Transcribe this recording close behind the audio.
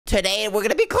Today, we're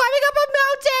gonna be climbing up a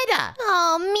mountain!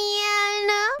 Oh, man.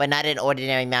 But not an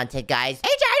ordinary mountain, guys. A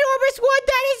ginormous one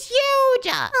that is huge!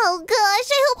 Oh, gosh,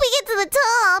 I hope we get to the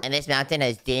top. And this mountain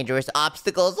has dangerous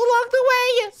obstacles along the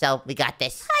way. So, we got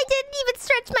this. I didn't even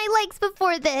stretch my legs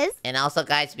before this. And also,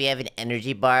 guys, we have an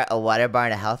energy bar, a water bar,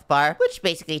 and a health bar, which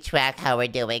basically track how we're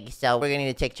doing. So, we're gonna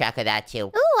need to take track of that, too.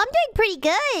 Ooh, I'm doing pretty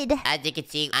good. As you can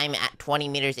see, I'm at 20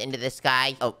 meters into the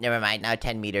sky. Oh, never mind. Now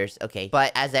 10 meters. Okay.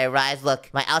 But as I rise, look,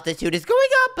 my altitude is going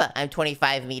up. I'm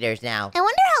 25 meters now. I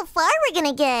wonder how far we're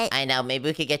gonna get. I know. Maybe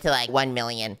we could get to like 1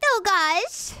 million. Oh,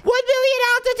 gosh. 1 million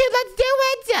altitude. Let's do it.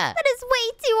 That is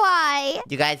way too high.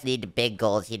 You guys need big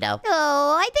goals, you know.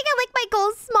 Oh, I think I like my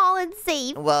goals small and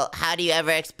safe. Well, how do you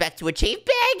ever expect to achieve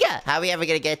big? How are we ever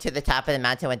gonna get to the top of the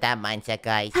mountain with that mindset,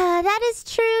 guys? That is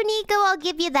true, Nico. I'll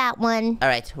give you that one. All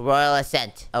right, Royal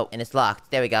Ascent. Oh, and it's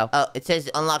locked. There we go. Oh, it says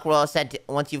unlock Royal Ascent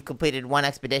once you've completed one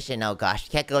expedition. Oh gosh,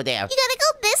 can't go there. You gotta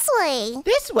go this way.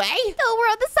 This way? Oh, we're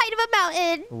on the side of a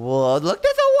mountain. Whoa, look,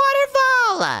 there's a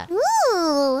waterfall.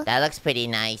 Ooh. That looks pretty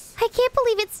nice. I can't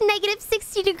believe it's negative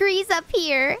 60 degrees up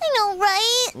here. I know,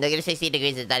 right? Negative 60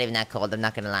 degrees is not even that cold, I'm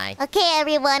not gonna lie. Okay,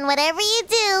 everyone, whatever you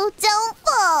do, don't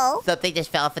fall. Something just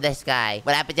fell from the sky.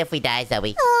 What happens if we die,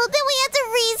 Zoe? Oh, then we have to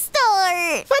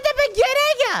restart. From the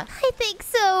beginning? I think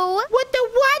so. What the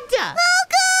what? Oh,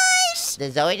 gosh.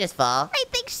 Did Zoe just fall? I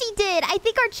think she did. I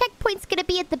think our checkpoint's gonna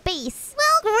be at the base.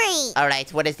 Well, great.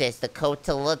 Alright, what is this? The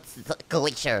Kotalutz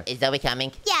Glacier. Is Zoe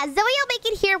coming? Yeah, Zoe will make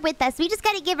it here with us. We just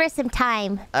gotta give her some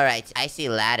time. Alright, I see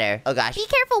ladder. Oh gosh. Be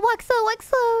careful. Walk slow, walk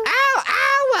slow. Ow,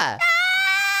 ow! Ah!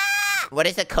 What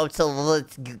is a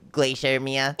Kotalutz Glacier,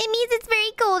 Mia? It means it's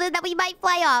very cold and that we might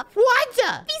fly off. What?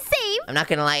 Be safe. I'm not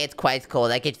gonna lie, it's quite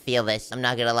cold. I could feel this. I'm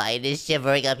not gonna lie, it is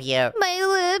shivering up here. My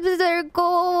lips are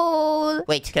cold.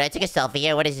 Wait, can I take a selfie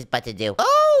here? What is this button do?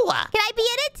 Oh! Can I be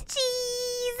in it? Cheese.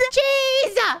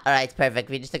 Cheese! Alright, perfect.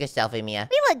 We just took a selfie, Mia.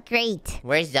 We look great.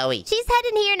 Where's Zoe? She's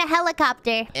heading here in a helicopter.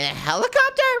 In a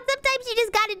helicopter? Sometimes you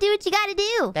just gotta do what you gotta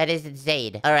do. That is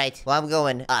insane. Alright, well, I'm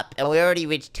going up. And we already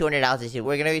reached 200 altitude.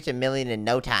 We're gonna reach 1 million in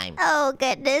no time. Oh,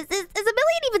 goodness. Is 1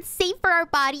 million even safe for our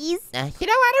bodies? You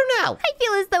know, I don't know. I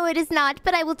feel as though it is not,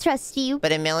 but I will trust you.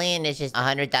 But 1 million is just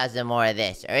 100,000 more of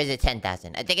this. Or is it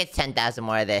 10,000? I think it's 10,000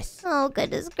 more of this. Oh,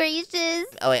 goodness gracious.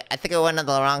 Oh, wait. I think I went on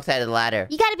the wrong side of the ladder.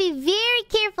 You gotta be very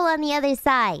careful on the other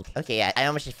side. Okay, yeah. I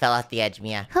almost just fell off the edge,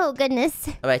 Mia. Oh, goodness.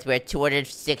 Alright, we're at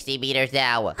 260 meters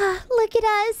now. Look at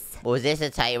us. Was this a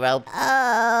tightrope?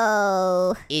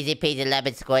 Oh. Easy peasy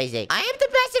lemon squeezy. I am the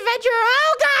best adventurer.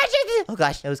 Oh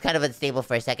gosh, it was kind of unstable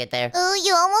for a second there. Oh,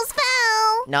 you almost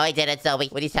fell. No, I didn't, Zoe.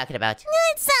 What are you talking about?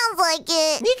 It sounds like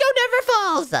it. Nico never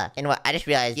falls. And what? I just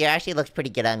realized it actually looks pretty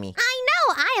good on me. I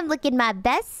know. I am looking my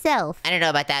best self. I don't know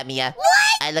about that, Mia. What?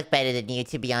 I look better than you,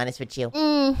 to be honest with you.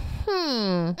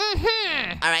 Mm-hmm.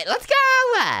 All right, let's go.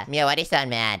 Mia, why do you sound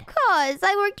mad? Cause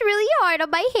I worked really hard on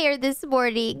my hair this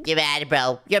morning. You're mad,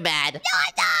 bro. You're mad. No,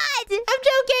 I'm not. I'm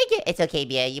joking. It's okay,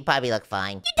 Mia. You probably look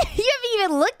fine. You haven't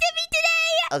even looked at me today?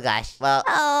 Oh gosh. Well,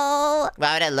 Oh.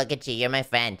 why would I look at you? You're my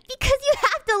friend. Because you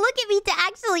have to look at me to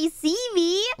actually see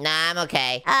me. Nah, I'm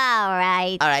okay. All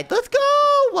right. All right, let's go.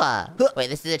 Wait,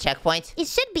 this is a checkpoint? It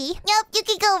should be. Nope, you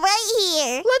can go right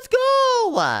here. Let's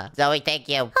go. Zoe, thank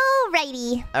you.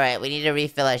 Alrighty. All right, we need to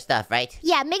refill our stuff, right?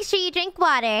 Yeah, make sure you drink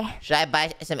water. Should I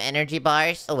buy some energy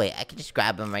bars? Oh, wait, I can just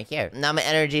grab them right here. Now my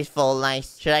energy's full,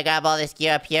 nice. Should I grab all this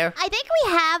gear up here? I think we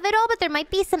have it all, but there might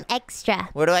be some extra.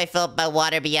 Where do I fill up my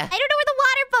water, Mia? I don't know where the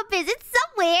water pump is. It's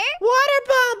somewhere. Water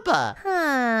pump!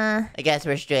 Huh. I guess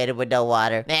we're stranded with no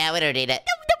water. Nah, we don't need it.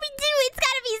 No, we do. It's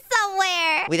gotta be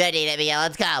somewhere. We don't need it, Mia.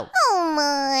 Let's go. Oh,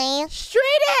 my. Straight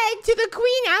ahead to the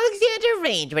Queen Alexander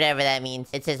Range, whatever that means.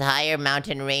 It says higher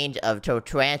mountain range of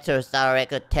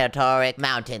Transosauric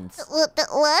Mountains. What?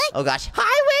 Oh gosh.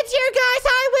 High winds here, guys!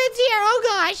 High winds here! Oh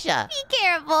gosh! Be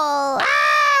careful.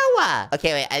 Ow!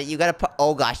 Okay, wait, you gotta put.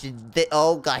 Oh gosh.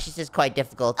 Oh gosh, this is quite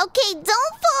difficult. Okay,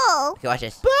 don't fall. Okay, watch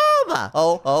this. Boom!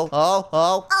 Oh. Oh.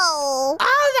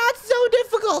 Oh, that's so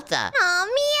difficult! Aw,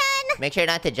 man. Make sure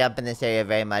not to jump in this area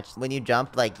very much. When you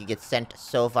jump, like, you get sent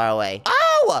so far away.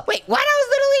 Oh! Wait, what? I was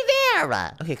literally there!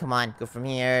 Okay, come on. Go from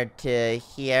here to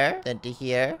here, then to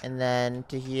here, and then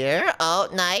to here. Oh,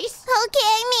 nice. Okay,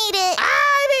 I made it.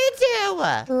 I made it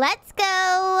too! Let's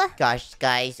go. Gosh,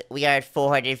 guys, we are at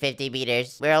 450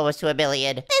 meters. We're almost to 1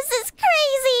 million. This is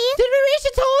crazy. Did we reach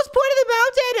the tallest point of the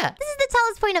mountain? This is the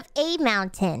tallest point of a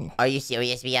mountain. Are you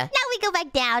serious, Mia? Now we go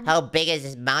back down. How big is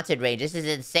this mountain range? This is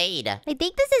insane. I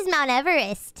think this is Mount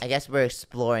Everest. I guess we're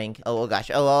exploring. Oh gosh.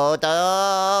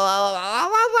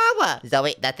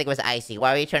 Zoe, that thing was icy.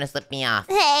 Why were you trying to slip me off?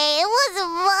 Hey, it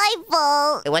wasn't my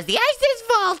fault. It was the ice's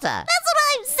fault. That's what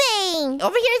I'm saying.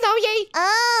 Over here, Zoe.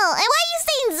 Oh, and why are you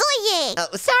saying Zoye?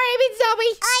 Oh, sorry, I mean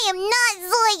Zoe. I am not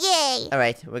Zoye. All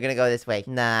right, we're gonna go this way.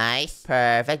 Nice.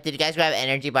 Perfect. Did you guys grab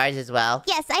energy bars as well?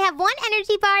 Yes, I have 1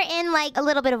 energy bar and like a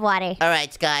little bit of water. All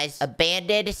right, guys.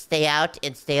 Abandoned, stay out,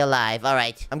 and stay alive. All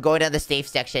right, I'm going down the safe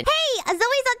section. Hey, Zoe's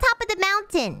on top of the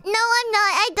mountain. No, I'm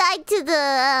not. I died to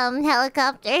the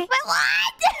helicopter. But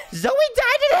what? Zoe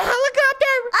died in a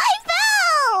helicopter? I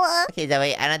fell. Okay,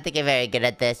 Zoe, I don't think you're very good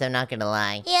at this. I'm not gonna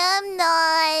lie. Yeah, I'm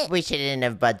not. We shouldn't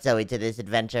have brought Zoe to this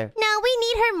adventure. No, we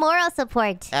need her moral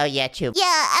support. Oh, yeah, true.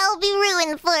 Yeah, I'll be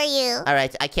ruined for you. All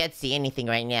right, I can't see anything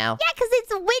right now. Yeah, because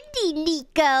it's windy,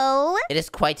 Nico. It is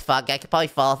quite foggy. I could probably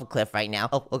fall off a cliff right now.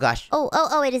 Oh gosh.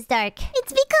 Oh, it is dark.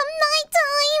 It's become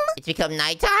nighttime. It's become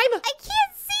nighttime? I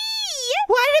can't see.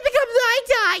 Why did it become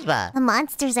nighttime? The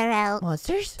monsters are out.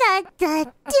 Monsters? Dun, dun,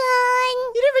 dun.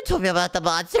 You never told me about the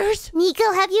monsters.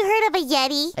 Nico, have you heard of a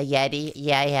Yeti? A Yeti?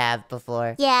 Yeah, I have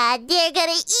before. Yeah, they're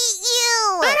gonna eat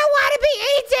you. I don't want to be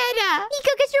eaten!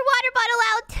 Nico, get your water bottle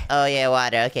out. Oh, yeah,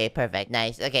 water. Okay, perfect.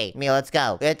 Nice. Okay, Mia, let's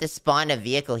go. We have to spawn a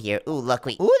vehicle here. Ooh, look,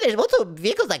 Ooh, there's multiple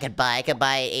vehicles I could buy. I could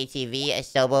buy an ATV, a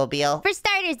snowmobile. For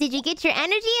starters, did you get your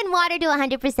energy and water to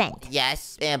 100%?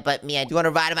 Yes, but Mia, do you want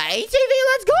to ride on my ATV?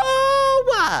 Let's go!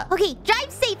 Okay,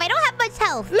 drive safe. I don't have much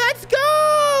health. Let's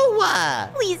go!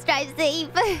 Please drive safe.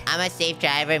 I'm a safe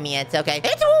driver, Mia. It's okay.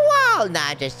 It's a wall! Nah,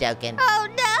 I'm just joking. Oh,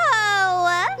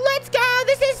 no. Let's go!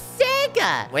 This is sick!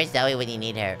 Where's Zoe when you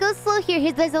need her? Go slow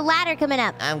here. There's a ladder coming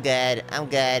up. I'm good. I'm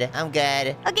good. I'm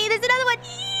good. Okay, there's another one.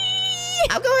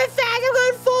 I'm going fast. I'm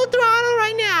going full throttle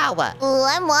right now. Ooh,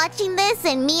 I'm watching this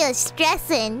and Mia's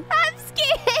stressing. I'm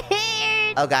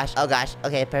scared. Oh, gosh. Oh, gosh.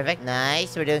 Okay, perfect.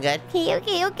 Nice. We're doing good.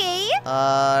 Okay.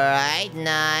 All right.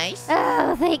 Nice.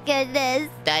 Oh, thank goodness.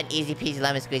 Done. Easy peasy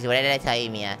lemon squeezy. What did I tell you,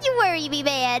 Mia? You worry me,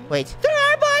 man. Wait. There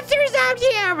are monsters out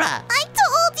here. I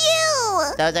told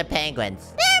you. Those are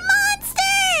penguins. They're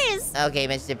monsters. Okay,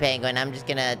 Mr. Penguin. I'm just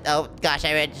gonna... Oh, gosh.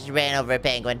 I just ran over a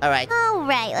penguin. All right. All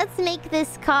right. Let's make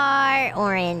this car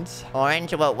orange.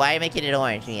 Orange? What? Why are you making it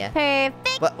orange, Mia?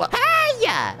 Perfect. What?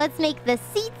 Hiya! Let's make the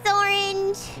seats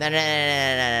orange. No.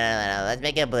 Let's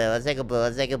make it blue. Let's make it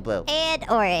blue. And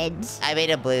orange. I made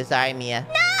it blue. Sorry, Mia.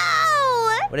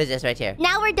 No! What is this right here?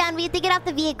 Now we're done. We have to get off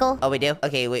the vehicle. Oh, we do?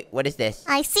 Okay, wait. What is this?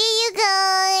 I see you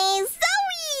guys.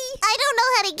 Zoe! I don't know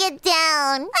how to get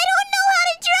down. I don't know how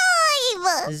to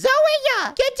drive. Zoe!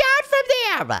 Get down from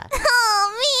there! Oh,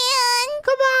 man.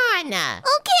 Come on!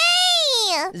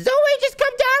 Okay. Zoe, just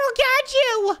come down. I'll catch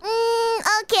you!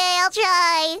 Okay, I'll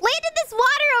try. Land in this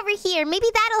water over here. Maybe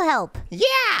that'll help.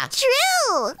 Yeah!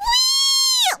 True.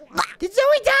 Whee! Did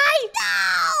Zoe die?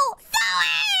 No!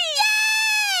 Zoe!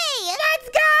 Yay! Let's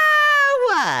go!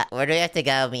 Where do we have to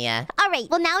go, Mia? All right,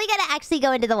 well, now we gotta actually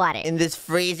go into the water. In this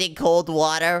freezing cold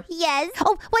water? Yes.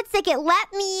 Oh, 1 second.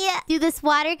 Let me do this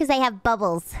water because I have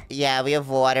bubbles. Yeah, we have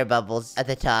water bubbles at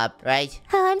the top, right?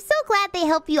 I'm so glad they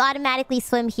help you automatically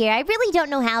swim here. I really don't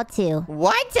know how to.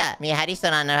 What? Mia, how do you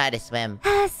still not know how to swim?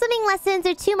 Swimming lessons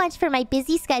are too much for my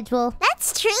busy schedule.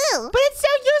 That's true. But it's so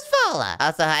useful!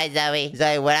 Also, hi, Zoe.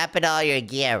 Zoe, what happened to all your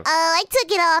gear? I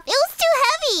took it off. It was too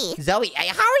heavy. Zoe,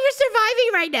 how are you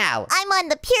surviving right now? I'm on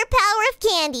the pure power of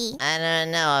candy. I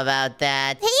don't know about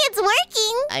that. Hey, it's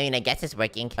working. I mean, I guess it's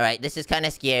working. All right, this is kind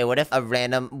of scary. What if a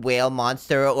random whale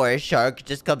monster or a shark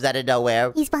just comes out of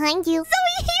nowhere? He's behind you.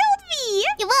 Zoe healed me.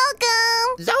 You're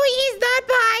welcome. Zoe, he's not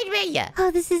behind me.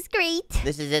 Oh, this is great.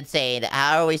 This is insane.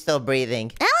 How are we still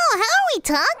breathing? Oh, how are we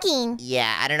talking?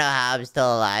 Yeah, I don't know how I'm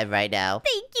still alive right now.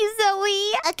 Thank you,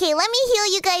 Zoe. Okay, let me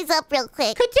heal you guys up real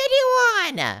quick. Continue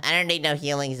on. I don't need no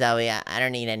healing, Zoe. I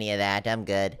don't need any of that. I'm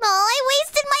good. Oh, I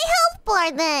wasted my health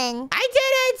bar then. I did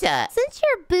it. Since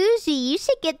you're bougie, you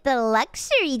should get the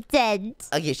luxury tent.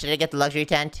 Okay, should I get the luxury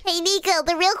tent? Hey, Nico,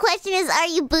 the real question is, are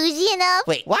you bougie enough?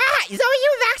 Wait, what? Zoe,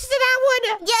 you have access to that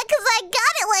one? Yeah, because I got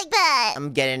it like that.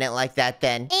 I'm getting it like that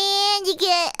then. And you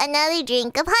get another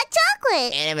drink of hot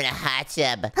chocolate. And I'm in a hot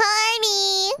tub.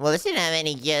 Party. Well, this didn't have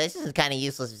any gear. This is kind of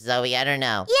useless, Zoe. I don't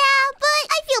know. Yeah, but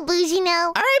I feel bougie now.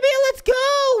 All right, Mia, let's go.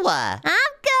 I'm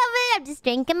coming. I'm just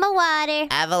drinking my water.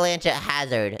 Avalanche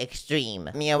hazard. Extreme.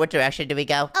 Mia, what direction do we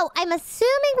go? Oh, I'm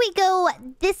assuming we go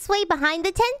this way behind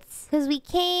the tents. Because we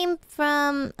came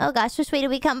from... Oh gosh, which way did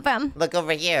we come from? Look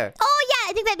over here. Oh yeah,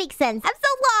 I think that makes sense. I'm so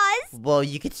lost. Well,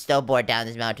 you could snowboard down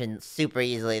this mountain super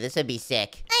easily. This would be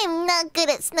sick. I'm not good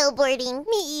at snowboarding.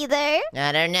 Me either.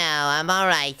 I don't know. I'm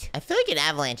alright. I feel like an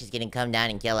avalanche is gonna come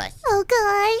down and kill us. Oh,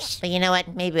 gosh. But you know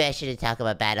what? Maybe I should talk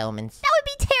about bad omens. That would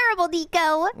be terrible,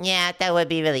 Nico. Yeah, that would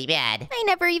be really bad. I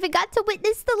never even got to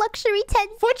witness the luxury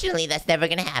tent. Fortunately, that's never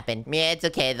gonna happen. Yeah, it's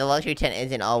okay. The luxury tent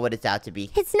isn't all what it's out to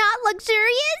be. It's not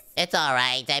luxurious? It's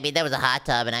alright. I mean, there was a hot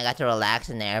tub and I got to relax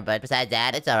in there, but besides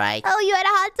that, it's alright. Oh, you had a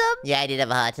hot tub? Yeah, I did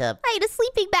have a hot tub. I had a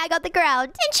sleeping bag on the ground.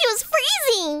 And she was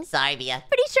freezing. Sorry, Mia.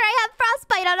 Pretty sure I have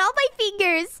frostbite on all my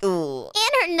fingers. Ooh.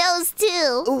 And her nose,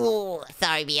 too. Ooh.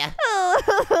 Sorry, Mia.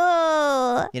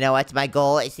 Oh, You know what? My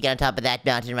goal is to get on top of that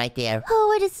mountain right there.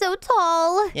 it is so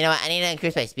tall. You know what? I need to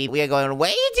increase my speed. We are going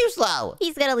way too slow.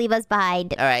 He's gonna leave us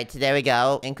behind. Alright, so there we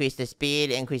go. Increase the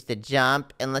speed, increase the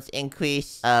jump, and let's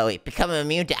increase... wait. Become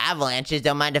immune to avalanches.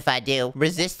 Don't mind if I do.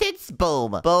 Resistance?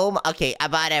 Boom. Boom. Okay, I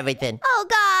bought everything. Oh,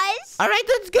 gosh. Alright,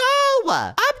 let's go!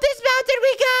 Up this mountain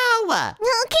we go!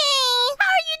 Okay. How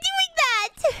are you doing that?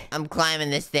 I'm climbing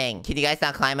this thing. Can you guys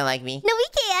not climb it like me? No, we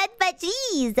can't, but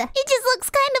geez. It just looks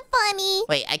kind of funny.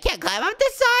 Wait, I can't climb up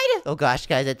this side? Oh gosh,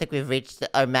 guys, I think we've reached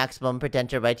our maximum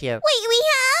potential right here. Wait, we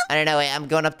have? I don't know, wait, I'm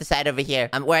going up the side over here.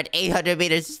 We're at 800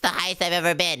 meters. This is the highest I've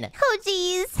ever been. Oh,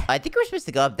 geez. I think we're supposed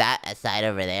to go up that side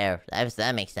over there.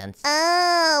 That makes sense.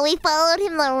 Oh, we followed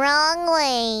him the wrong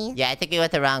way. Yeah, I think we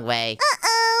went the wrong way.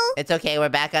 Uh-oh. It's okay, we're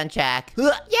back on track.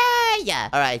 Yay!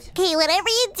 Alright. Okay, whatever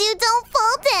you do, don't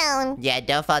fall down. Yeah,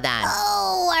 don't fall down.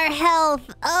 Oh, our health.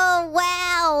 Oh,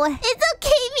 wow. It's okay,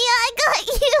 Mia, I got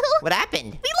you. What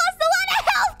happened? We lost a lot of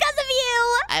health because of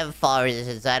you. I have fall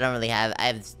resistance, so I don't really have... I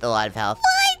have a lot of health.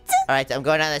 What? Alright, so I'm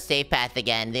going on the safe path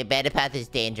again. The abandoned path is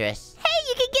dangerous. Hey,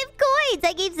 you can give coins.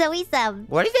 I gave Zoe some.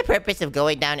 What is the purpose of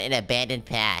going down an abandoned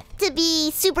path? To be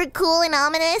super cool and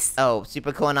ominous. Oh,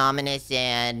 super cool and ominous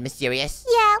and mysterious?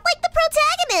 Yeah, like the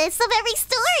protagonists of every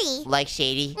story. Like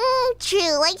Shady?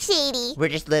 True, like Shady. We're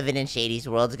just living in Shady's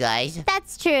worlds, guys.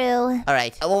 That's true.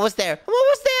 Alright, I'm almost there. I'm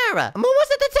almost there. I'm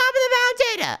almost at the top of the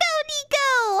mountain. Go,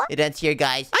 Nico. It ends here,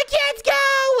 guys. I can't go!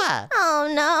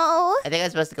 Oh, no. I think I'm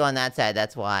supposed to go on that side,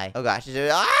 that's why. Oh gosh,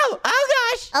 oh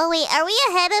gosh! Oh, wait, are we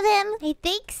ahead of him? I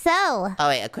think so. Oh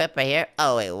wait, equip right here?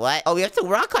 Oh wait, what? Oh, we have to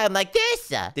rock climb like this!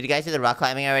 Did you guys do the rock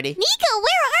climbing already? Nico,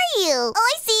 where are you?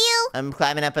 Oh, I see you. I'm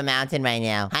climbing up a mountain right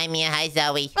now. Hi Mia, hi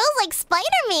Zoe. Bro's like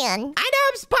Spider-Man. I know,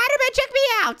 I'm Spider-Man, check me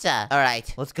out!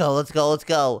 Alright, let's go, let's go, let's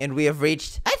go. And we have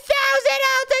reached 1,000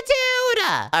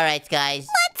 altitude! Alright, guys.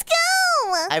 Let's go.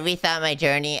 I rethought my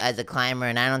journey as a climber,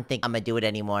 and I don't think I'm gonna do it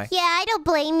anymore. Yeah, I don't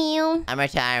blame you. I'm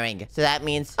retiring. So that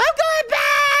means I'm going back!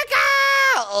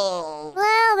 Oh!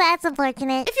 Well, that's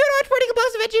unfortunate. If you want to watch more Nico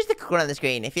Post Adventures, click on the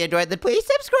screen. If you enjoyed, then please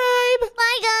subscribe!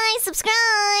 Bye, guys.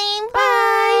 Subscribe.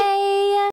 Bye!